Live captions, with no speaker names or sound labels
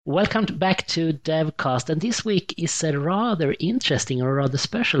Welcome back to Dev.Cast, and this week is a rather interesting or rather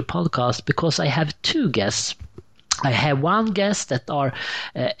special podcast because I have two guests. I have one guest that are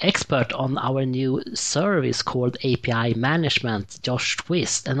expert on our new service called API Management, Josh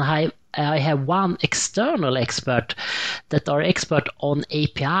Twist, and I have one external expert that are expert on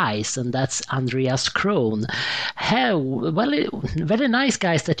APIs, and that's Andreas Krohn. Very nice,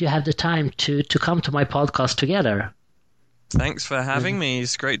 guys, that you have the time to come to my podcast together. Thanks for having me.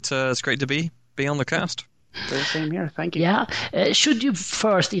 It's great to be on the cast. The same here. Thank you. Yeah. Should you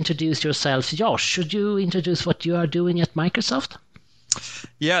first introduce yourself, Josh? Should you introduce what you are doing at Microsoft?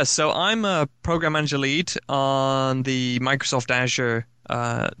 Yeah, so I'm a program manager lead on the Microsoft Azure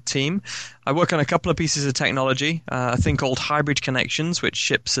team. I work on a couple of pieces of technology, a thing called Hybrid Connections, which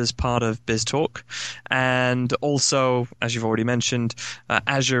ships as part of BizTalk, and also, as you've already mentioned,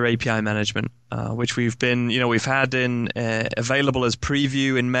 Azure API Management, which we've had in available as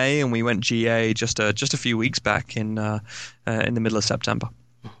preview in May, and we went GA just a few weeks back in the middle of September.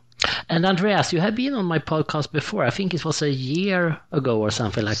 And Andreas, you have been on my podcast before. I think it was a year ago or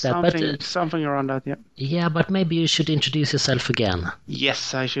something like that. Something around that, yeah. Yeah, but maybe you should introduce yourself again.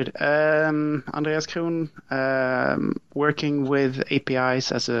 Yes, I should. Andreas Krohn, working with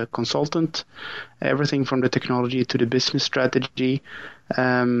APIs as a consultant, everything from the technology to the business strategy.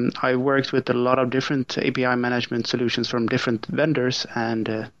 I worked with a lot of different API management solutions from different vendors,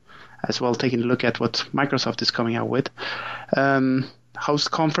 and as well taking a look at what Microsoft is coming out with.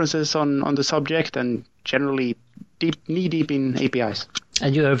 Host conferences on the subject, and generally knee-deep in APIs.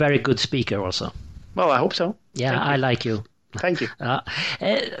 And you're a very good speaker also. Well, I hope so. Yeah, I like you. Thank you.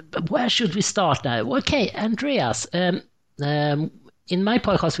 Where should we start now? Okay, Andreas, in my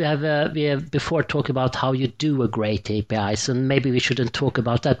podcast we have before talked about how you do a great APIs, and maybe we shouldn't talk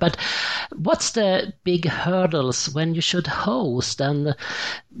about that. But what's the big hurdles when you should host and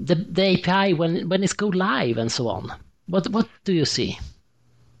the API when it's go live and so on? What do you see?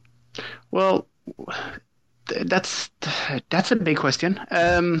 Well, that's a big question.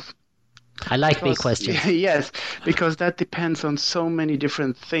 I like big questions. Yes, because that depends on so many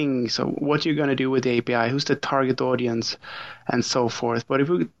different things. So what you're going to do with the API, who's the target audience, and so forth. But if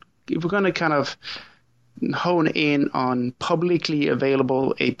we're going to kind of hone in on publicly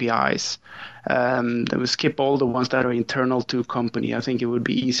available APIs, then we skip all the ones that are internal to a company. I think it would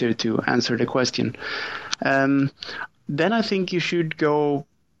be easier to answer the question. Then I think you should go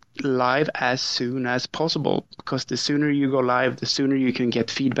live as soon as possible, because the sooner you go live, the sooner you can get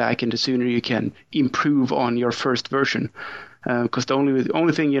feedback and the sooner you can improve on your first version. Because the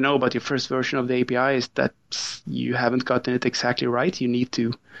only thing you know about your first version of the API is that you haven't gotten it exactly right. You need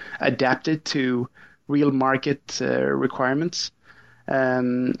to adapt it to real market requirements.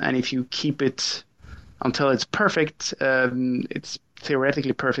 And if you keep it until it's perfect, it's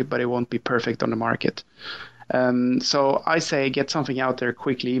theoretically perfect, but it won't be perfect on the market. So I say get something out there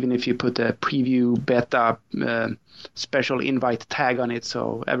quickly, even if you put a preview beta special invite tag on it,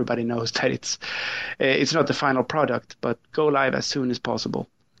 so everybody knows that it's not the final product, but go live as soon as possible.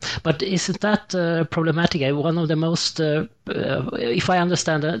 But isn't that problematic? One of the most, if I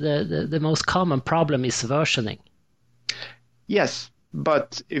understand, the most common problem is versioning. Yes,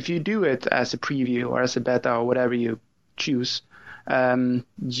 but if you do it as a preview or as a beta or whatever you choose,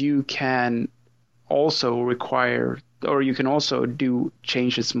 you can also require, or you can also do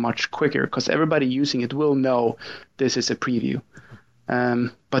changes much quicker, because everybody using it will know this is a preview.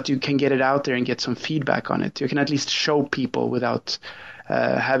 But you can get it out there and get some feedback on it. You can at least show people without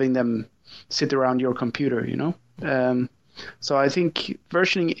having them sit around your computer, you know? So I think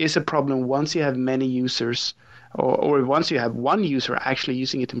versioning is a problem once you have many users, or once you have one user actually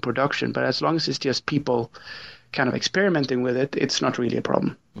using it in production. But as long as it's just people kind of experimenting with it, it's not really a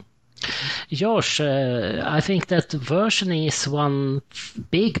problem. Josh, I think that versioning is one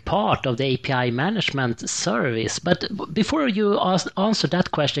big part of the API management service. But before you answer that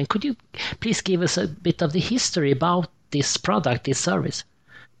question, could you please give us a bit of the history about this product, this service?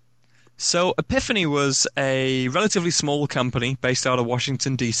 So Epiphany was a relatively small company based out of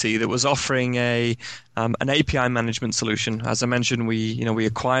Washington, D.C. that was offering an API management solution. As I mentioned, we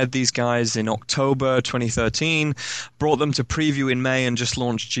acquired these guys in October 2013, brought them to preview in May, and just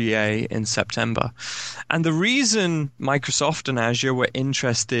launched GA in September. And the reason Microsoft and Azure were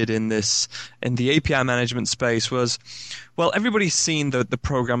interested in the API management space was, well, everybody's seen the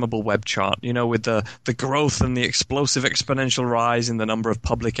programmable web chart, with the growth and the explosive exponential rise in the number of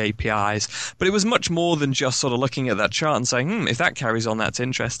public APIs. But it was much more than just sort of looking at that chart and saying, if that carries on, that's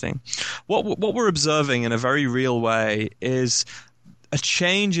interesting. What we're observing in a very real way is a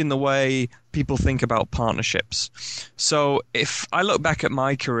change in the way people think about partnerships. So if I look back at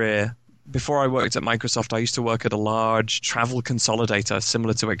my career, before I worked at Microsoft, I used to work at a large travel consolidator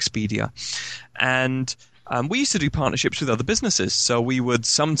similar to Expedia. And we used to do partnerships with other businesses. So we would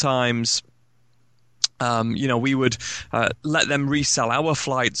sometimes we would let them resell our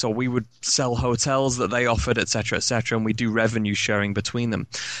flights, or we would sell hotels that they offered, et cetera, and we do revenue sharing between them.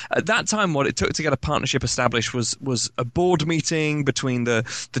 At that time, what it took to get a partnership established was a board meeting between the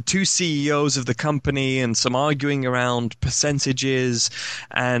two CEOs of the company and some arguing around percentages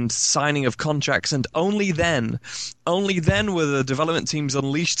and signing of contracts, and only then were the development teams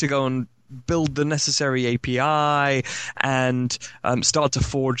unleashed to go and build the necessary API and start to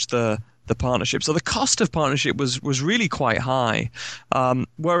forge the partnership. So the cost of partnership was really quite high.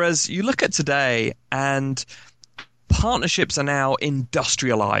 Whereas you look at today, and partnerships are now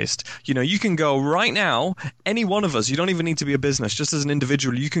industrialized. You can go right now, any one of us, you don't even need to be a business, just as an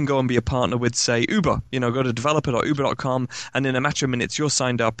individual, you can go and be a partner with, say, Uber. Go to developer.uber.com, and in a matter of minutes, you're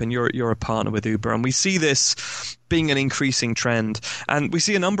signed up and you're a partner with Uber. And we see this being an increasing trend. And we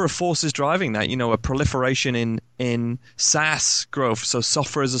see a number of forces driving that, a proliferation in SaaS growth, so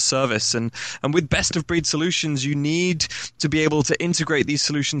software as a service. And with best-of-breed solutions, you need to be able to integrate these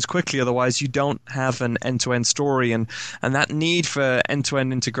solutions quickly. Otherwise, you don't have an end-to-end story. And that need for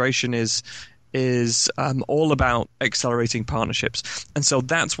end-to-end integration is all about accelerating partnerships. And so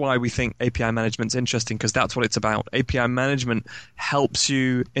that's why we think API management's interesting, because that's what it's about. API management helps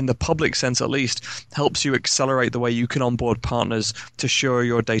you, in the public sense at least, helps you accelerate the way you can onboard partners to share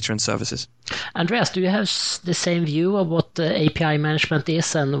your data and services. Andreas, do you have the same view of what API management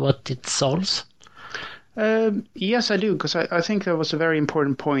is and what it solves? Yes, I do, because I think that was a very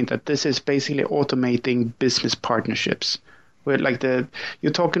important point, that this is basically automating business partnerships. Where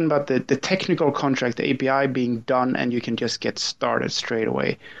you're talking about the technical contract, the API being done, and you can just get started straight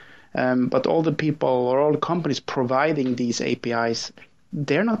away. But all the people or all the companies providing these APIs,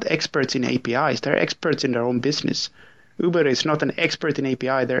 they're not experts in APIs. They're experts in their own business. Uber is not an expert in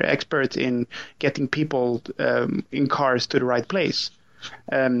API. They're experts in getting people in cars to the right place.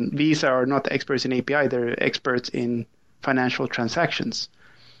 Visa are not experts in API. They're experts in financial transactions.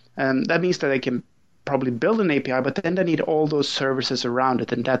 That means that they can probably build an API, but then they need all those services around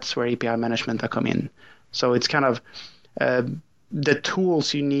it, and that's where API management come in. So it's kind of the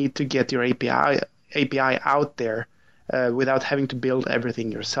tools you need to get your API out there without having to build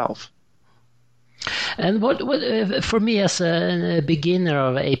everything yourself. And what for me as a beginner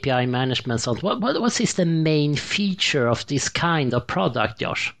of API management, what is the main feature of this kind of product,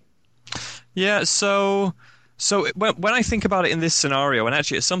 Josh? Yeah, so when I think about it in this scenario, and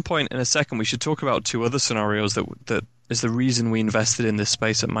actually at some point in a second we should talk about two other scenarios that is the reason we invested in this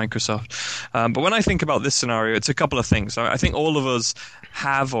space at Microsoft. But when I think about this scenario, it's a couple of things. I think all of us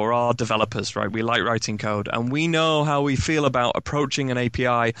have or are developers, right? We like writing code, and we know how we feel about approaching an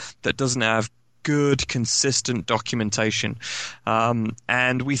API that doesn't have good, consistent documentation.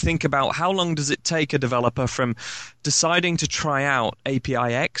 And we think about how long does it take a developer from deciding to try out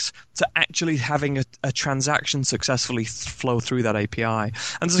API X to actually having a transaction successfully flow through that API. And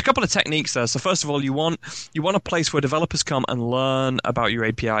there's a couple of techniques there. So first of all, you want a place where developers come and learn about your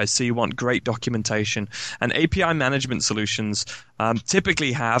APIs. So you want great documentation. And API management solutions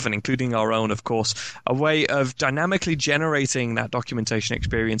typically have, and including our own, of course, a way of dynamically generating that documentation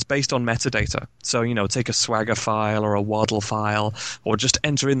experience based on metadata. So, take a Swagger file or a Waddle file, or just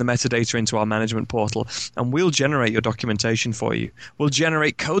enter in the metadata into our management portal, and we'll generate your documentation for you. We'll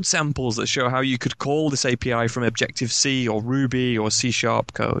generate code samples that show how you could call this API from Objective-C or Ruby or C#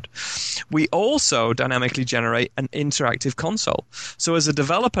 code. We also dynamically generate an interactive console. So as a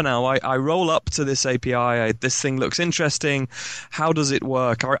developer now, I roll up to this API. This thing looks interesting. How does it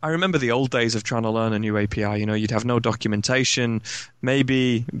work? I remember the old days of trying to learn a new API. You'd have no documentation.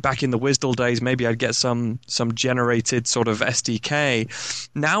 Maybe back in the WSDL days, maybe I'd get some generated sort of SDK.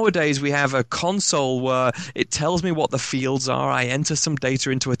 Nowadays, we have a console where it tells me what the fields are. I enter some data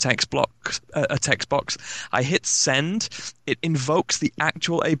into a text box. I hit send. It invokes the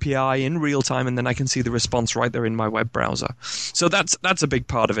actual API in real time, and then I can see the response right there in my web browser. So that's a big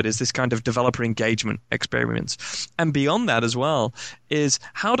part of it, is this kind of developer engagement experience. And beyond that as well is,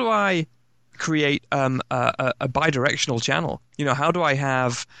 how do I create a bidirectional channel? how do I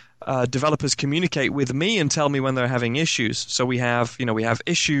have developers communicate with me and tell me when they're having issues? So we have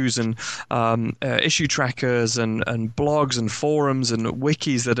issues and issue trackers and blogs and forums and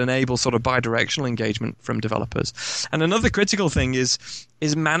wikis that enable sort of bidirectional engagement from developers. And another critical thing is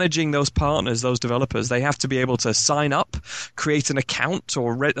managing those partners, those developers. They have to be able to sign up, create an account,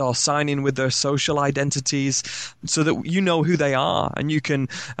 or sign in with their social identities, so that you know who they are, and you can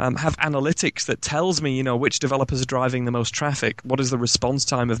have analytics that tells me, which developers are driving the most traffic, what is the response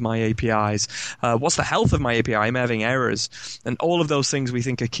time of my APIs, what's the health of my API, am I having errors, and all of those things we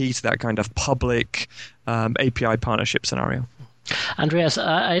think are key to that kind of public API partnership scenario. Andreas,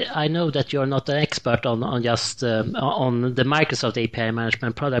 I know that you're not an expert on just on the Microsoft API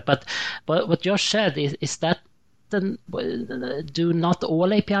management product, but what Josh said is that do not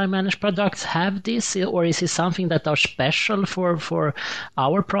all API managed products have this, or is it something that are special for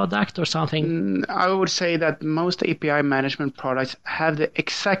our product or something? I would say that most API management products have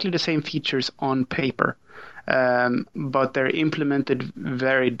exactly the same features on paper, but they're implemented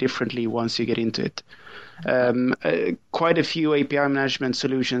very differently once you get into it. Quite a few API management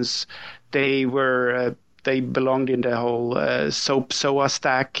solutions, they belonged in the whole SOAP SOA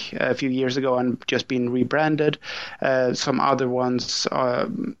stack a few years ago and just been rebranded. Some other ones,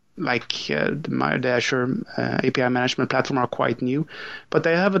 like the Azure API management platform, are quite new, but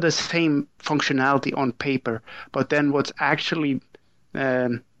they have the same functionality on paper. But then what's actually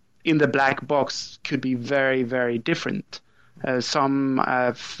in the black box could be very, very different. Some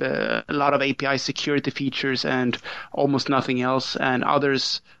have a lot of API security features and almost nothing else, and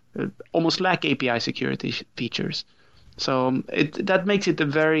others almost lack API security features. So that makes it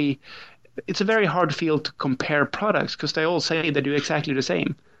it's a very hard field to compare products, because they all say they do exactly the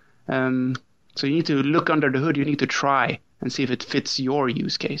same. So you need to look under the hood. You need to try and see if it fits your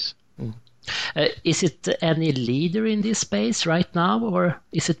use case. Is it any leader in this space right now, or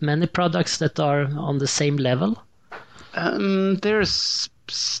is it many products that are on the same level? There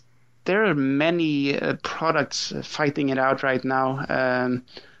are many products fighting it out right now.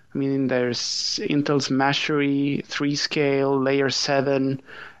 There's Intel's Mashery, 3Scale, Layer 7,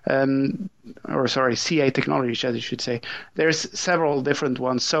 CA Technologies, as you should say. There's several different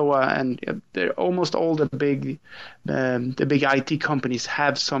ones. SOA, and almost all the big IT companies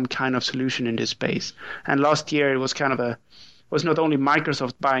have some kind of solution in this space. And last year it was was not only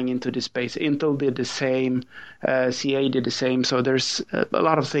Microsoft buying into this space. Intel did the same, CA did the same. So there's a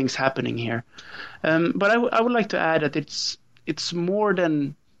lot of things happening here. But I would like to add that it's more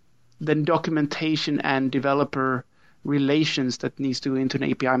than documentation and developer relations that needs to go into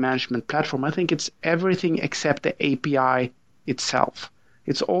an API management platform. I think it's everything except the API itself.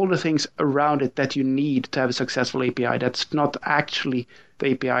 It's all the things around it that you need to have a successful API. That's not actually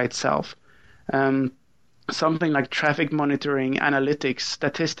the API itself. Something like traffic monitoring, analytics,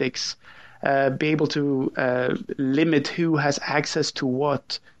 statistics, be able to limit who has access to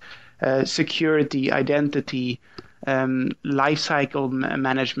what, security, identity, lifecycle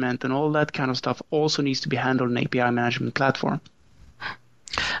management, and all that kind of stuff also needs to be handled in an API management platform.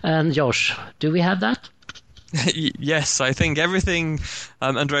 And Josh, do we have that? Yes, I think everything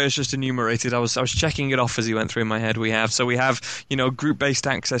Andreas just enumerated. I was checking it off as he went through in my head. We have group-based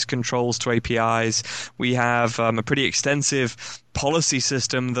access controls to APIs. We have a pretty extensive policy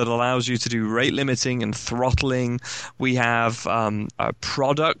system that allows you to do rate limiting and throttling. We have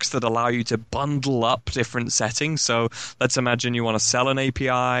products that allow you to bundle up different settings. So let's imagine you want to sell an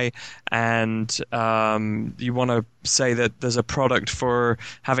API and you want to say that there's a product for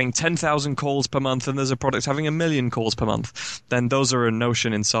having 10,000 calls per month and there's a product having 1 million calls per month. Then those are a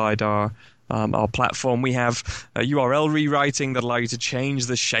notion inside our platform. We have URL rewriting that allow you to change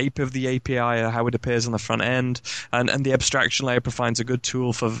the shape of the API or how it appears on the front end, and the abstraction layer provides a good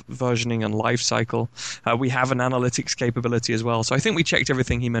tool for versioning and lifecycle. We have an analytics capability as well. So I think we checked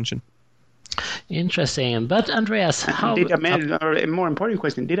everything he mentioned. Interesting. But Andreas, a more important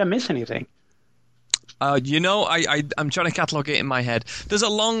question, did I miss anything? I'm trying to catalog it in my head. There's a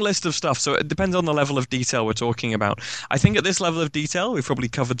long list of stuff, so it depends on the level of detail we're talking about. I think at this level of detail, we've probably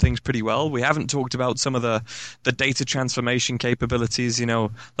covered things pretty well. We haven't talked about some of the data transformation capabilities.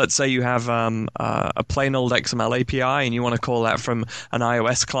 Let's say you have a plain old XML API and you want to call that from an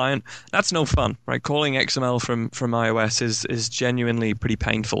iOS client. That's no fun, right? Calling XML from iOS is genuinely pretty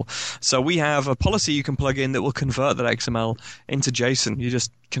painful. So we have a policy you can plug in that will convert that XML into JSON. You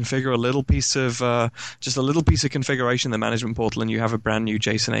just configure a little piece of just a little piece of configuration in the management portal, and you have a brand new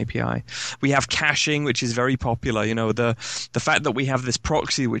JSON API. We have caching, which is very popular. The fact that we have this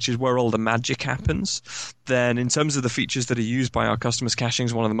proxy, which is where all the magic happens. Then, in terms of the features that are used by our customers, caching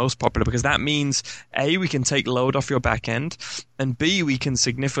is one of the most popular, because that means A, we can take load off your back end, and B, we can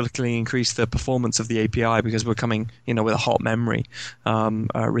significantly increase the performance of the API because we're coming with a hot memory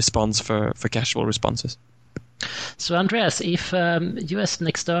response for cacheable responses. So, Andreas, if you as an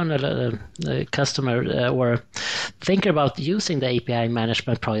external customer were thinking about using the API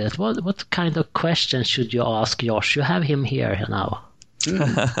management project, what kind of questions should you ask Josh? You have him here now.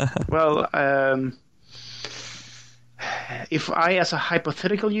 Well, if I, as a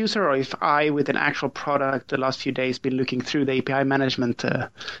hypothetical user, or if I, with an actual product, the last few days been looking through the API management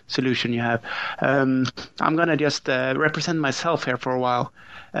solution you have, I'm going to just represent myself here for a while.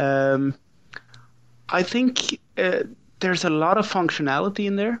 I think there's a lot of functionality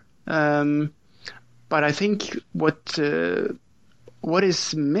in there, but I think what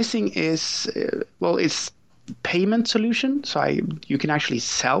is missing is it's payment solution. So you can actually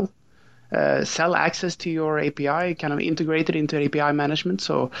sell access to your API, kind of integrated into API management.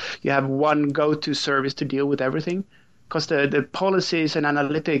 So you have one go-to service to deal with everything. Because the policies and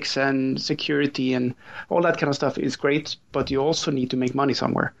analytics and security and all that kind of stuff is great, but you also need to make money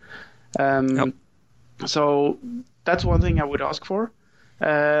somewhere. Yep. So that's one thing I would ask for.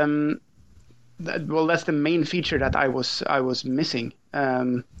 That's the main feature that I was missing.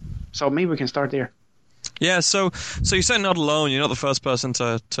 So maybe we can start there. Yeah, so you're certainly not alone. You're not the first person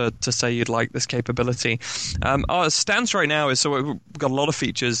to say you'd like this capability. Our stance right now is, so we've got a lot of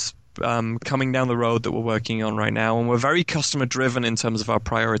features coming down the road that we're working on right now, and we're very customer driven in terms of our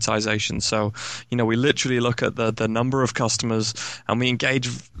prioritization. So we literally look at the number of customers, and we engage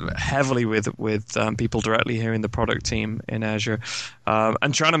heavily with people directly here in the product team in Azure,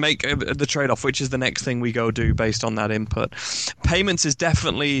 and trying to make the trade-off, which is the next thing we go do based on that input. Payments is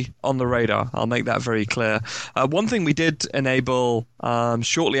definitely on the radar. I'll make that very clear. One thing we did enable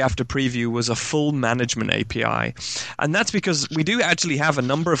shortly after preview was a full management API, and that's because we do actually have a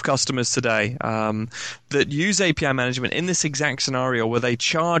number of customers today that use API management in this exact scenario where they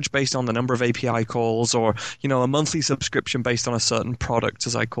charge based on the number of API calls, or a monthly subscription based on a certain product,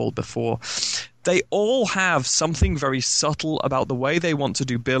 as I called before. They all have something very subtle about the way they want to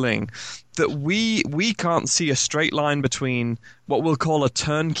do billing that we can't see a straight line between what we'll call a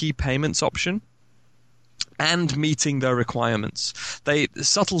turnkey payments option and meeting their requirements.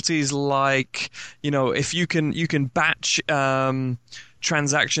 Subtleties like, if you can batch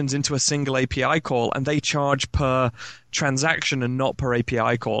transactions into a single API call, and they charge per transaction and not per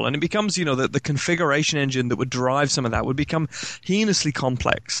API call. And it becomes, the configuration engine that would drive some of that would become heinously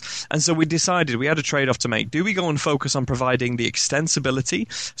complex. And so we decided we had a trade-off to make. Do we go and focus on providing the extensibility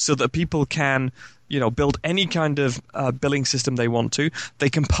so that people can build any kind of billing system they want to? They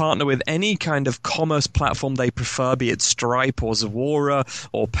can partner with any kind of commerce platform they prefer, be it Stripe or Zuora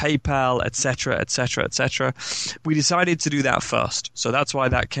or PayPal, etc., etc., etc. We decided to do that first. So that's why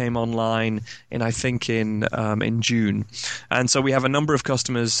that came online in June. And so we have a number of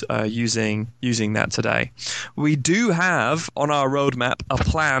customers using that today. We do have on our roadmap a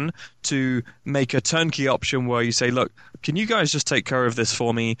plan to make a turnkey option where you say, look, can you guys just take care of this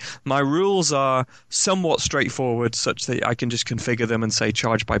for me? My rules are somewhat straightforward, such that I can just configure them and say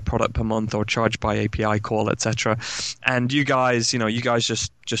charge by product per month or charge by API call, etc. And you guys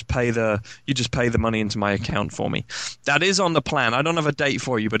just pay the money into my account for me. That is on the plan. I don't have a date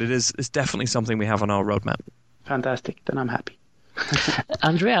for you, but it's definitely something we have on our roadmap. Fantastic. Then I'm happy.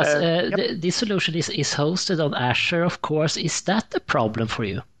 Andreas, yep. This solution is hosted on Azure, of course. Is that a problem for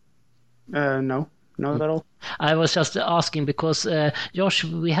you? No, not at all. I was just asking because, Josh,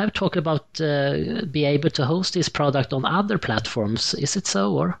 we have talked about be able to host this product on other platforms. Is it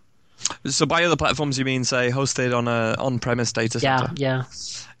so, or? So by other platforms, you mean, say, hosted on a on-premise data center? Yeah.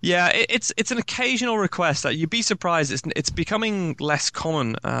 Yeah, it's an occasional request that you'd be surprised. It's becoming less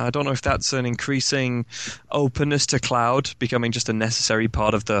common. I don't know if that's an increasing openness to cloud becoming just a necessary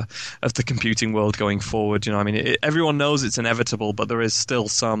part of the computing world going forward. Everyone knows it's inevitable, but there is still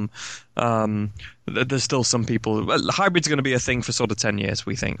some. There's still some people. Hybrid's going to be a thing for sort of 10 years,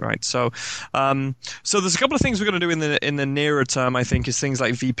 we think, right? So there's a couple of things we're going to do in the nearer term. I think is things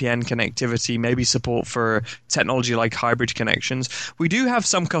like VPN connectivity, maybe support for technology like hybrid connections. We do have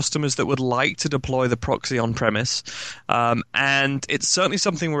some customers that would like to deploy the proxy on premise, and it's certainly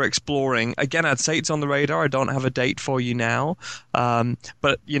something we're exploring. Again, I'd say it's on the radar. I don't have a date for you now,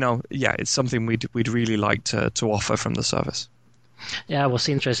 but it's something we'd really like to offer from the service. Yeah, I was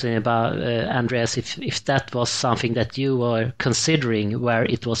interested about Andreas, if that was something that you were considering where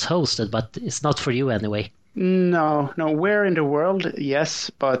it was hosted, but it's not for you anyway. No, no. Where in the world? Yes,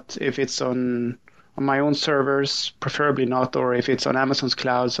 but if it's on my own servers, preferably not, or if it's on Amazon's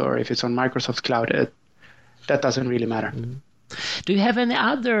clouds or if it's on Microsoft's cloud, that doesn't really matter. Do you have any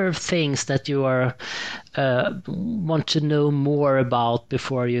other things that you are want to know more about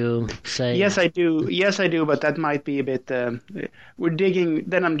before you say? Yes, I do. Yes, I do. But that might be a bit. We're digging.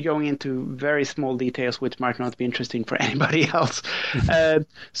 Then I'm going into very small details, which might not be interesting for anybody else.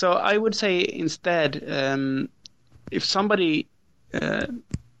 So I would say instead, if somebody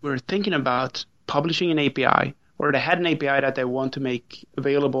were thinking about publishing an API, or they had an API that they want to make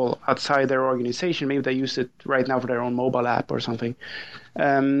available outside their organization, maybe they use it right now for their own mobile app or something,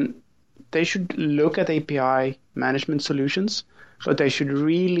 they should look at API management solutions, but they should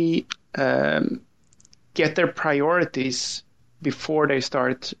really get their priorities before they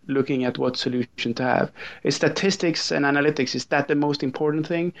start looking at what solution to have. Is statistics and analytics, is that the most important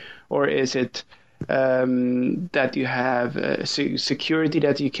thing? Or is it that you have security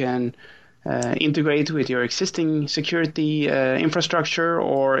that you can integrate with your existing security infrastructure,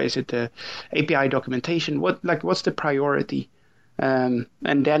 or is it the API documentation? What's the priority? And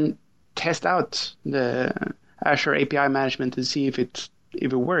then test out the Azure API management and see if it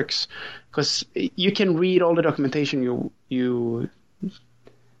works. Because you can read all the documentation you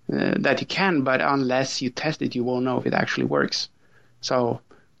that you can, but unless you test it, you won't know if it actually works. So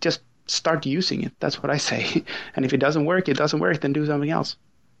just start using it. That's what I say. And if it doesn't work, then do something else.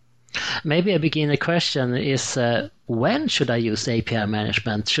 Maybe a beginner question is, when should I use API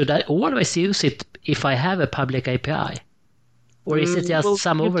management? Should I always use it if I have a public API? Or is it just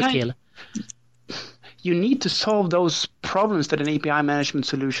some overkill? You need to solve those problems that an API management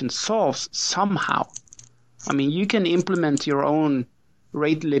solution solves somehow. I mean, you can implement your own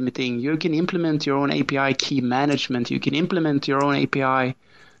rate limiting. You can implement your own API key management. You can implement your own API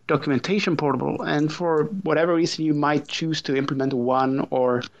documentation portal. And for whatever reason, you might choose to implement one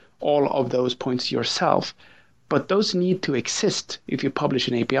or all of those points yourself. But those need to exist if you publish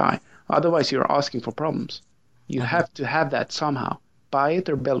an API. Otherwise, you're asking for problems. You have to have that somehow. Buy it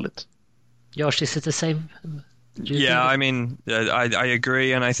or build it. Josh, is it the same? Yeah, I mean, I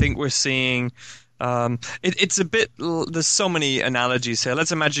agree. And I think we're seeing... it's a bit. There's so many analogies here.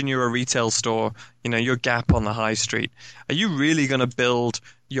 Let's imagine you're a retail store. Your Gap on the high street. Are you really going to build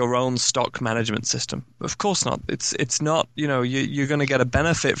your own stock management system? Of course not. It's not. You're going to get a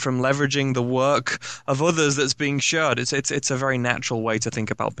benefit from leveraging the work of others that's being shared. It's a very natural way to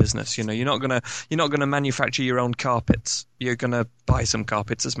think about business. You're not gonna manufacture your own carpets. You're going to buy some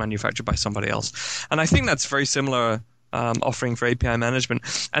carpets that's manufactured by somebody else. And I think that's very similar. Offering for API management,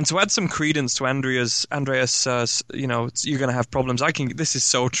 and to add some credence to Andreas, you're going to have problems. This is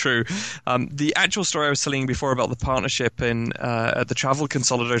so true. The actual story I was telling you before about the partnership at the travel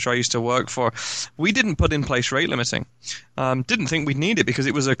consolidator I used to work for, we didn't put in place rate limiting. Didn't think we'd need it because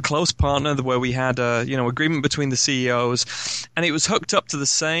it was a close partner where we had agreement between the CEOs, and it was hooked up to the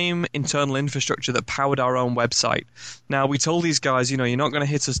same internal infrastructure that powered our own website. Now we told these guys, you're not going to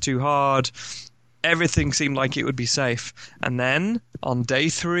hit us too hard. Everything seemed like it would be safe. And then on day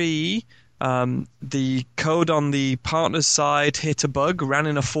 3, the code on the partner's side hit a bug, ran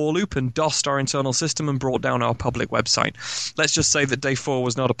in a for loop, and DOSed our internal system and brought down our public website. Let's just say that day 4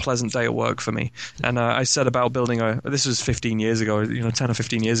 was not a pleasant day at work for me. And I said about building this was 15 years ago, 10 or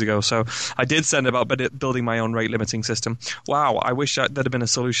 15 years ago. So I did send about building my own rate limiting system. Wow, I wish there'd have been a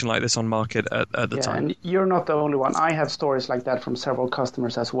solution like this on market at the time. And you're not the only one. I have stories like that from several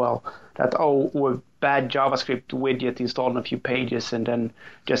customers as well. That, with bad JavaScript widget installed on a few pages and then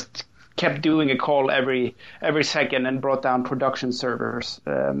just kept doing a call every second and brought down production servers.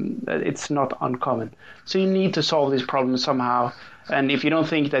 It's not uncommon. So you need to solve these problems somehow. And if you don't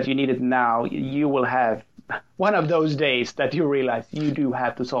think that you need it now, you will have one of those days that you realize you do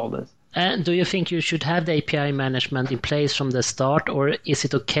have to solve this. And do you think you should have the API management in place from the start, or is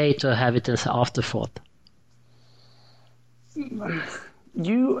it okay to have it as an afterthought?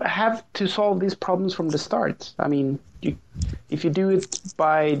 You have to solve these problems from the start. I mean, if you do it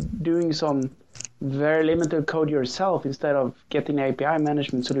by doing some very limited code yourself instead of getting an API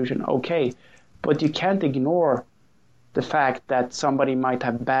management solution, okay. But you can't ignore the fact that somebody might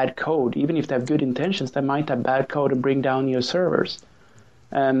have bad code. Even if they have good intentions, they might have bad code and bring down your servers.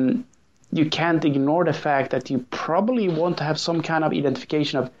 You can't ignore the fact that you probably want to have some kind of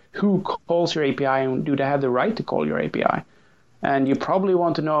identification of who calls your API and do they have the right to call your API. And you probably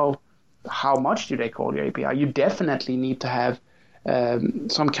want to know how much do they call your API. You definitely need to have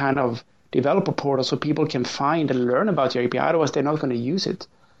some kind of developer portal so people can find and learn about your API. Otherwise, they're not going to use it.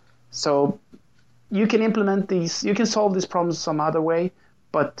 So you can implement these, you can solve these problems some other way,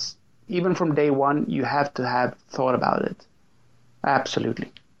 but even from day one, you have to have thought about it.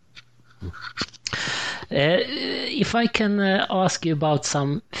 Absolutely. If I can ask you about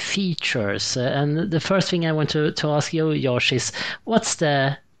some features, and the first thing I want to ask you, Josh, is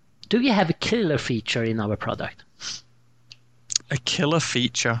do we have a killer feature in our product? A killer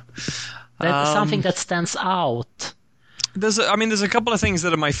feature? Something that stands out? There's a couple of things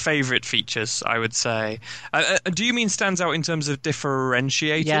that are my favorite features, I would say. Do you mean stands out in terms of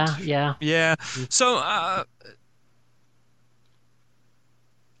differentiated? Yeah. So,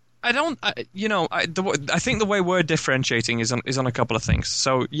 I think the way we're differentiating is on a couple of things.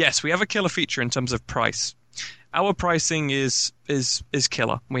 So, yes, we have a killer feature in terms of price. Our pricing is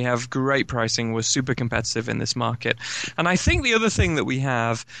killer. We have great pricing. We're super competitive in this market. And I think the other thing that we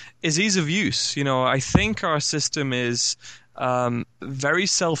have is ease of use. I think our system is very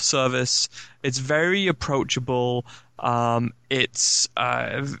self-service. It's very approachable. It's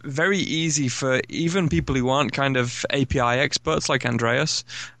very easy for even people who aren't kind of API experts like Andreas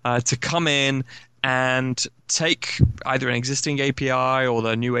to come in and take either an existing API or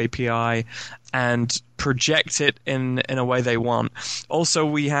the new API and project it in a way they want. Also,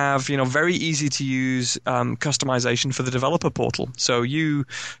 we have very easy to use customization for the developer portal. So you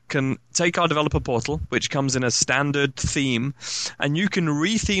can take our developer portal, which comes in a standard theme, and you can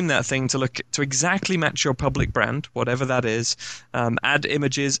retheme that thing to exactly match your public brand, whatever that is. Add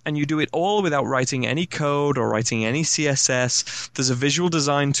images, and you do it all without writing any code or writing any CSS. There's a visual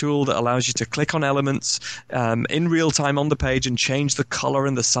design tool that allows you to click on elements in real time on the page and change the color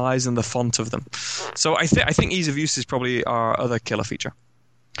and the size and the font of them. So I think ease of use is probably our other killer feature.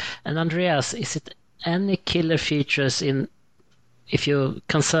 And Andreas, is it any killer features if you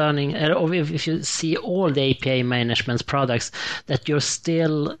see all the API management products that is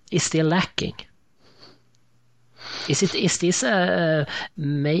still lacking? Is this this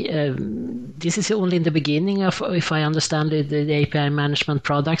is only in the beginning of, if I understand it, the API management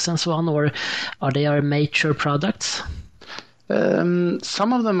products and so on, or are they mature products?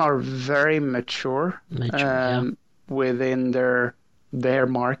 Some of them are very mature within their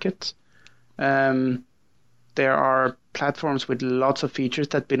market. There are platforms with lots of features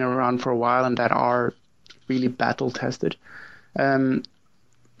that have been around for a while and that are really battle tested.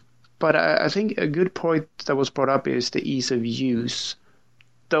 But I think a good point that was brought up is the ease of use.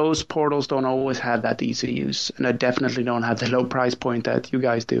 Those portals don't always have that ease of use, and I definitely don't have the low price point that you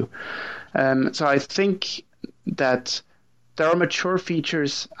guys do. So I think that there are mature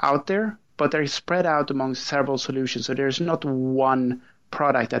features out there, but they're spread out among several solutions. So there's not one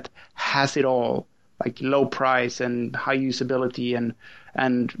product that has it all, like low price and high usability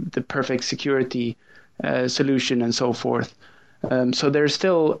and the perfect security solution and so forth. So there's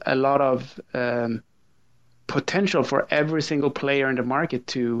still a lot of potential for every single player in the market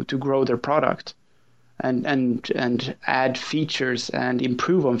to grow their product and add features and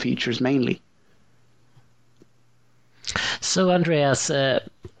improve on features mainly. So Andreas,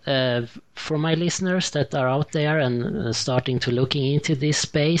 for my listeners that are out there and starting to looking into this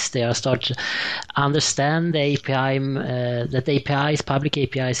space, they are start to understand the API, that APIs, public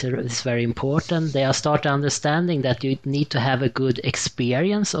APIs is very important. They are start understanding that you need to have a good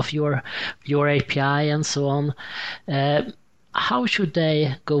experience of your API and so on. How should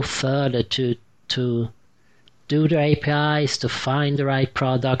they go further to do their APIs, to find the right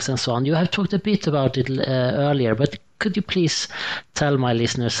products and so on? You have talked a bit about it earlier, but could you please tell my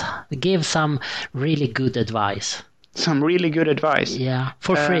listeners, give some really good advice? Some really good advice? Yeah,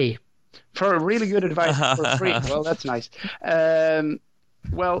 for free. For really good advice for free. Well, that's nice.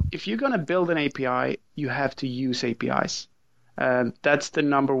 Well, if you're going to build an API, you have to use APIs. That's the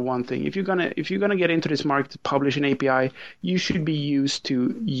number one thing. If you're gonna get into this market to publish an API, you should be used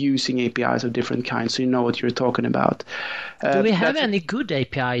to using APIs of different kinds, so you know what you're talking about. Do we have any good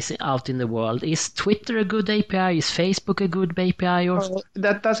APIs out in the world? Is Twitter a good API? Is Facebook a good API? Or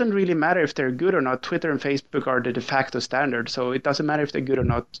that doesn't really matter if they're good or not. Twitter and Facebook are the de facto standard, so it doesn't matter if they're good or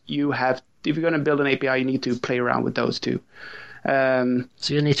not. If you're going to build an API, you need to play around with those two. So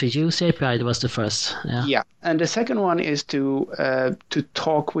you need to use the API. That was the first. Yeah, and the second one is to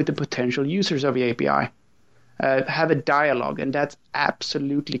talk with the potential users of the API. Have a dialogue, and that's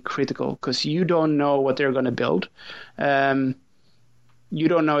absolutely critical because you don't know what they're going to build. You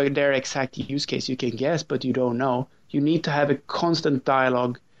don't know their exact use case. You can guess, but you don't know. You need to have a constant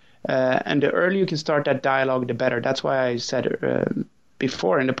dialogue, and the earlier you can start that dialogue, the better. That's why I said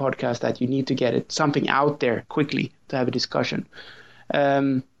before in the podcast that you need to get something out there quickly to have a discussion.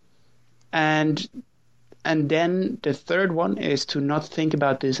 And then the third one is to not think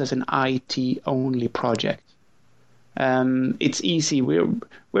about this as an IT only project. It's easy.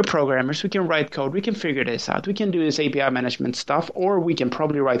 We're programmers. We can write code. We can figure this out. We can do this API management stuff, or we can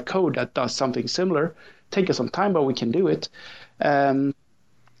probably write code that does something similar. Take us some time, but we can do it.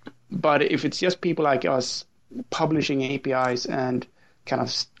 But if it's just people like us publishing APIs and kind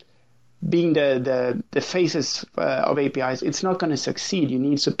of being the faces of APIs, it's not going to succeed. You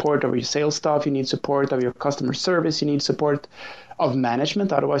need support of your sales staff. You need support of your customer service. You need support of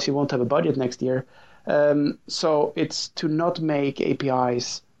management. Otherwise, you won't have a budget next year. So it's to not make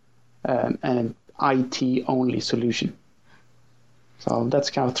APIs an IT-only solution. So that's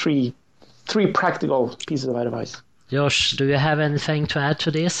kind of three practical pieces of advice. Josh, do you have anything to add to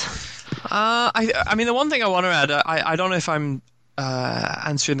this? I mean, the one thing I want to add, I don't know if I'm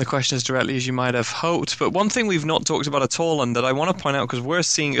answering the question as directly as you might have hoped, but one thing we've not talked about at all, and that I want to point out because we're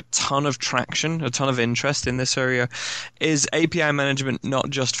seeing a ton of traction, a ton of interest in this area, is API management, not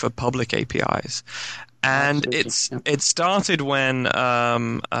just for public APIs. And it started when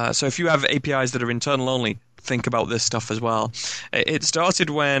so if you have APIs that are internal only, think about this stuff as well. It started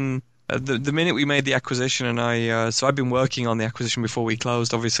when the minute we made the acquisition, and so I've been working on the acquisition before we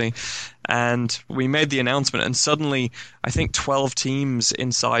closed, obviously, and we made the announcement, and suddenly I think 12 teams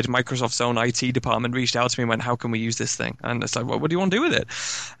inside Microsoft's own IT department reached out to me and went, how can we use this thing? And it's like, what do you want to do with it?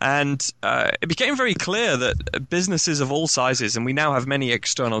 And it became very clear that businesses of all sizes, and we now have many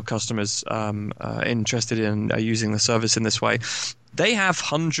external customers interested in using the service in this way, they have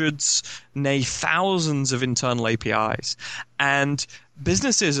hundreds, nay thousands of internal APIs. And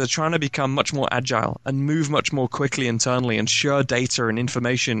businesses are trying to become much more agile and move much more quickly internally and share data and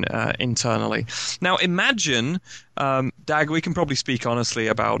information internally. Now, imagine, Dag, we can probably speak honestly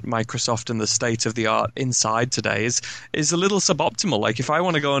about Microsoft and the state of the art inside today is a little suboptimal. Like if I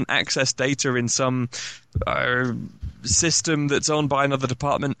want to go and access data in some system that's owned by another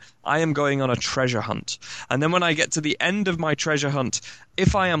department, I am going on a treasure hunt. And then when I get to the end of my treasure hunt,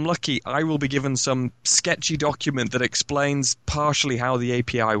 if I am lucky, I will be given some sketchy document that explains partially how the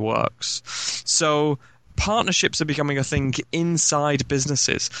API works. So partnerships are becoming a thing inside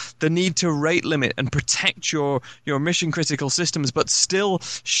businesses. The need to rate limit and protect your mission critical systems, but still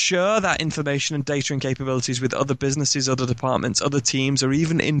share that information and data and capabilities with other businesses, other departments, other teams, or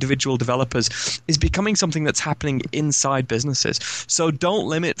even individual developers is becoming something that's happening inside businesses. So don't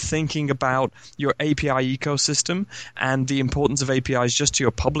limit thinking about your API ecosystem and the importance of APIs just to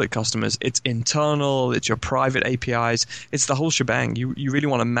your public customers. It's internal, it's your private APIs, it's the whole shebang. You really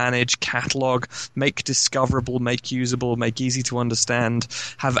want to manage, catalog, make discoverable, make usable, make easy to understand,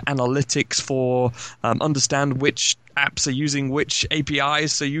 have analytics for, understand which apps are using which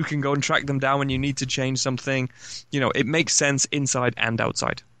APIs so you can go and track them down when you need to change something. It makes sense inside and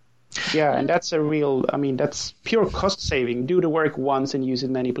outside. Yeah, and that's that's pure cost saving. Do the work once and use it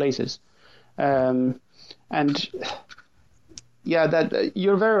many places. And yeah, that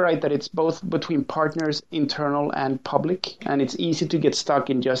you're very right that it's both between partners, internal and public, and it's easy to get stuck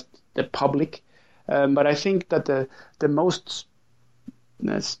in just the public. But I think that the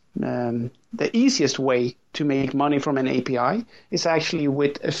easiest way to make money from an API is actually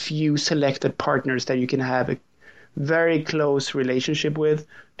with a few selected partners that you can have a very close relationship with.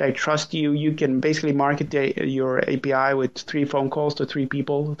 They trust you. You can basically market your API with 3 phone calls to 3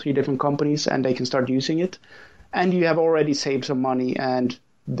 people, 3 different companies, and they can start using it. And you have already saved some money. And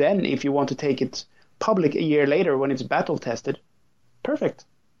then if you want to take it public a year later when it's battle tested, perfect.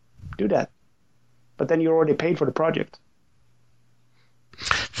 Do that. But then you already paid for the project.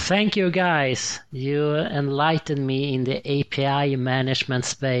 Thank you, guys. You enlightened me in the API management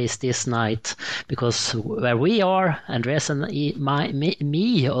space this night, because where we are, Andreas and me,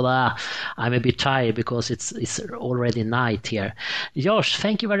 I'm a bit tired because it's already night here. Josh,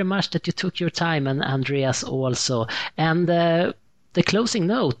 thank you very much that you took your time, and Andreas also. And the closing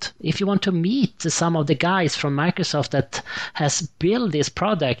note, if you want to meet some of the guys from Microsoft that has built this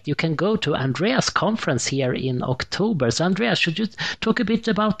product, you can go to Andreas' conference here in October. So Andreas, should you talk a bit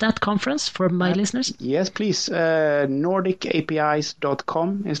about that conference for my listeners? Yes, please.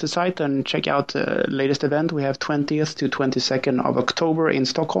 NordicAPIs.com is the site, and check out the latest event. We have 20th to 22nd of October in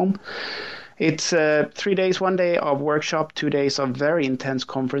Stockholm. It's 3 days, 1 day of workshop, 2 days of very intense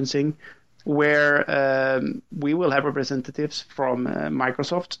conferencing, where we will have representatives from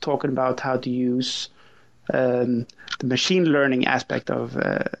Microsoft talking about how to use the machine learning aspect of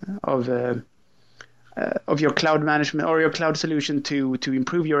your cloud management or your cloud solution to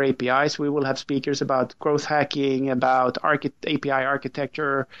improve your APIs. We will have speakers about growth hacking, about API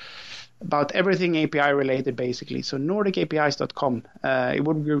architecture, about everything API related, basically. So nordicapis.com. It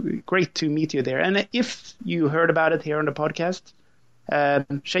would be great to meet you there. And if you heard about it here on the podcast,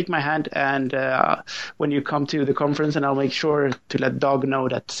 shake my hand, and when you come to the conference, and I'll make sure to let Doug know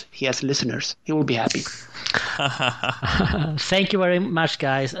that he has listeners. He will be happy. Thank you very much,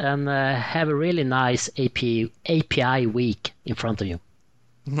 guys, and have a really nice API week in front of you.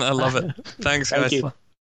 I love it. Thanks, guys. Thank you.